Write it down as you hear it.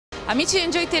Amici di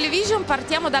Enjoy Television,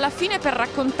 partiamo dalla fine per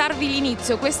raccontarvi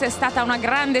l'inizio. Questa è stata una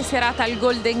grande serata al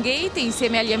Golden Gate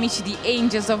insieme agli amici di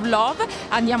Angels of Love.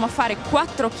 Andiamo a fare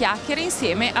 4 chiacchiere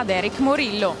insieme ad Erick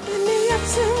Morillo.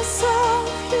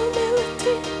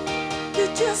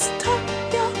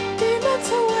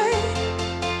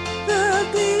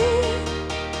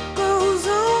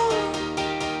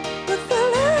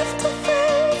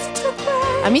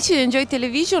 Amici di Enjoy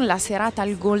Television, la serata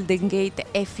al Golden Gate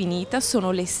è finita,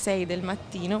 sono le 6 del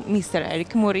mattino. Mr.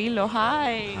 Erick Morillo,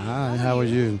 hi! Hi, how are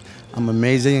you? I'm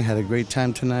amazing, had a great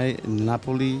time tonight in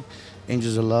Napoli.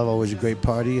 Angels of Love, always a great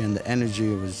party, and the energy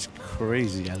was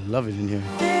crazy. I love it in here.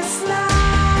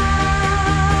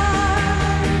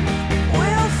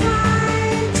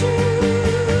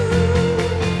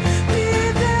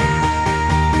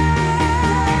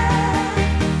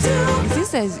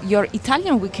 This is your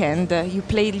Italian weekend. You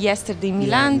played yesterday in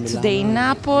Milan, today in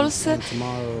Naples. And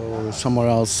tomorrow somewhere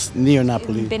else near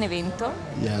Napoli. Benevento.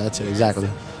 Yeah, that's it, exactly.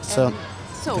 So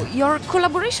your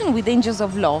collaboration with Angels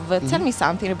of Love, tell me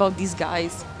something about these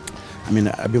guys. I mean,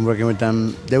 I've been working with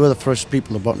them. They were the first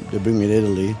people to bring me to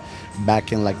Italy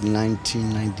back in like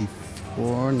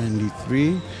 1994,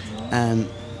 93. And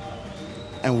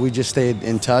we just stayed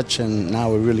in touch, and now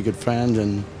we're really good friends.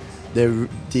 And the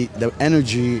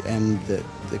energy and the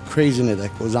craziness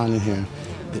that goes on in here,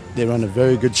 they run a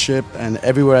very good ship, and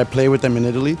everywhere I play with them in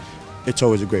Italy, it's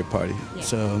always a great party. Yeah.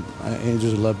 So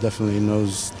Angels of Love definitely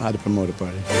knows how to promote a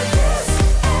party.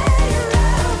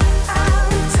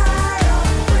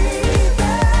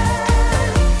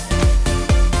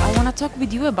 I want to talk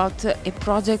with you about a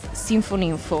project,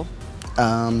 Sinfoninfo.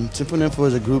 Sinfoninfo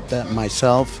is a group that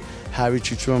myself, Erick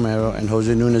Morillo, and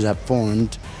Jose Nunes have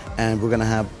formed, and we're going to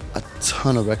have a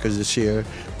ton of records this year.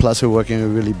 Plus, we're working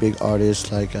with really big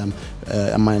artists like on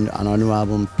our new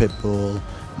album, Pitbull,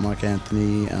 Mark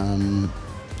Anthony.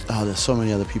 There's so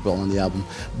many other people on the album,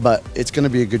 but it's going to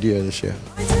be a good year this year.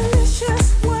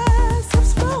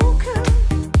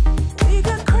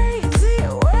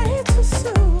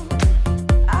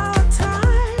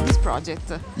 This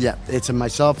project? Yeah, it's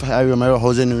myself, Erick Morillo,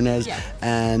 Jose Nunes,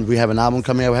 and we have an album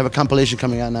coming out. We have a compilation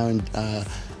coming out now in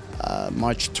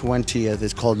March 20th.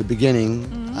 It's called The Beginning,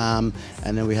 and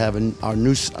then we have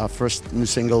our first new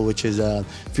single, which is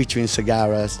featuring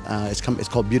Cigaras. It's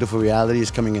called Beautiful Reality.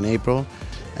 It's coming in April,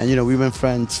 and you know, we've been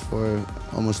friends for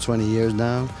almost 20 years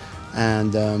now,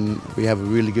 and we have a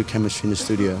really good chemistry in the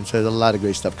studio. So there's a lot of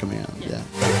great stuff coming out. Yeah.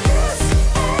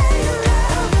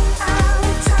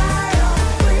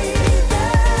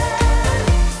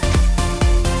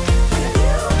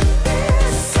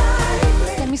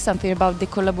 Something about the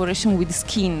collaboration with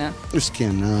Skin.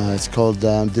 It's called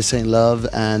This Ain't Love,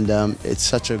 and it's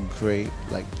such a great,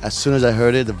 like, as soon as I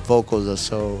heard it, the vocals are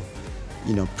so,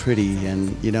 you know, pretty,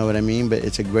 and you know what I mean, but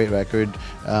it's a great record.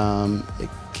 It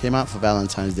came out for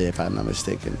Valentine's Day, if I'm not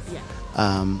mistaken. Yeah.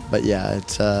 But yeah,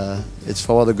 it's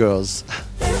for all the girls.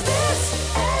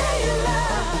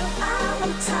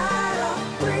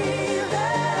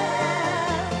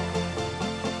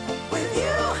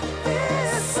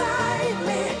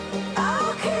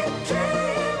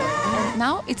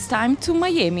 Now it's time to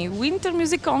Miami Winter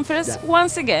Music Conference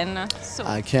once again. So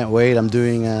I can't wait. I'm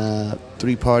doing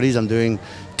 3 parties. I'm doing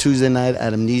Tuesday night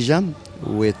at Amnesia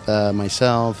with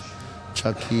myself,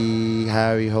 Chucky,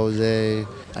 Harry, Jose,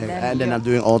 and then I'm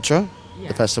doing Ultra,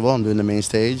 the festival. I'm doing the main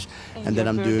stage, and then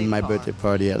I'm doing my birthday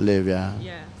party at Live. Yeah.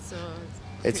 So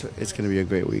it's going to be a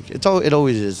great week. It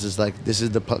always is. It's like this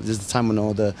is the time when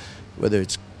whether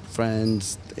it's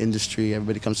friends, industry,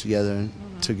 everybody comes together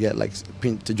to get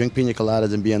to drink pina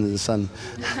coladas and be under the sun.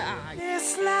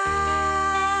 This life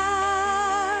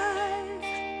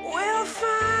will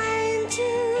find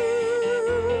you,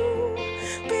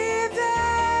 be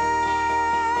there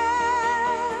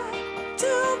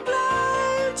to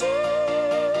blind you.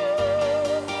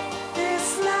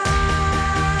 This life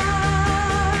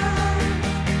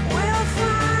will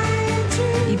find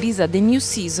you. Ibiza, the new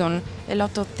season, a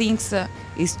lot of things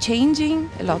is changing,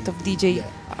 a lot of DJ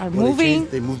are moving.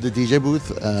 They moved the DJ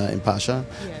booth in Pasha,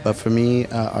 but for me,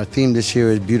 our theme this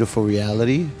year is Beautiful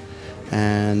Reality,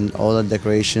 and all the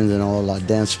decorations and all our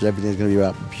dancers, everything's going to be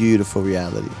about beautiful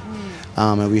reality.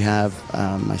 And we have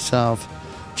myself,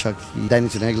 Chucky, Danny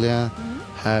Teneglia,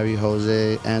 Harry,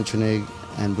 Jose, Anthony,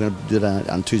 and we're going to do that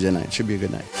on Tuesday night. Should be a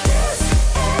good night.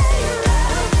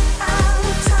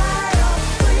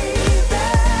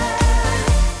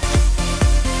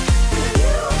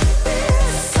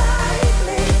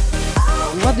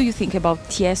 What do you think about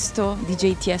Tiesto,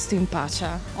 DJ Tiesto in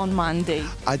Pacha on Monday?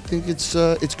 I think it's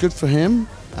good for him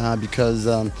because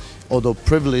although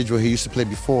Privilege, where he used to play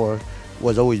before,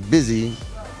 was always busy,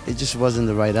 it just wasn't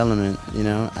the right element, you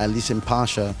know. At least in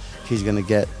Pasha, he's gonna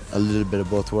get a little bit of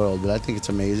both worlds. But I think it's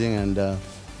amazing, and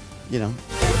you know.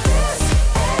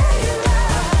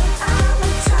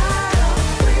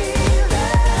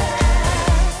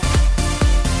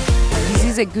 This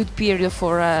is a good period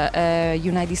for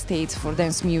United States for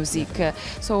dance music.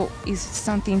 So is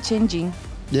something changing?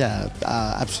 Yeah,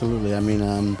 absolutely. I mean,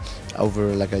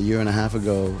 over like a year and a half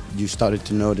ago, you started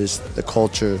to notice the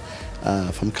culture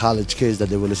from college kids that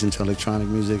they would listen to electronic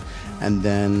music, and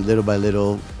then little by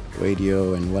little,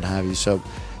 radio and what have you. So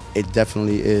it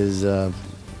definitely is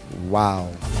wow.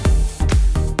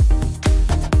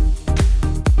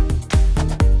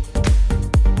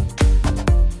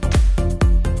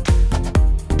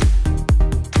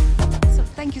 So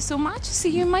thank you so much. See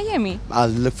you in Miami. I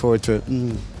look forward to it.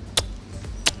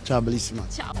 Ciao, bellissima.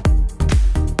 Ciao.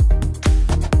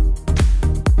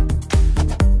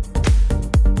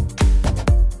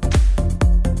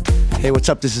 Hey, what's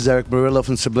up? This is Erick Morillo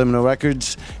from Subliminal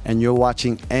Records, and you're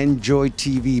watching Enjoy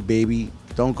TV, baby.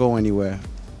 Don't go anywhere.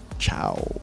 Ciao.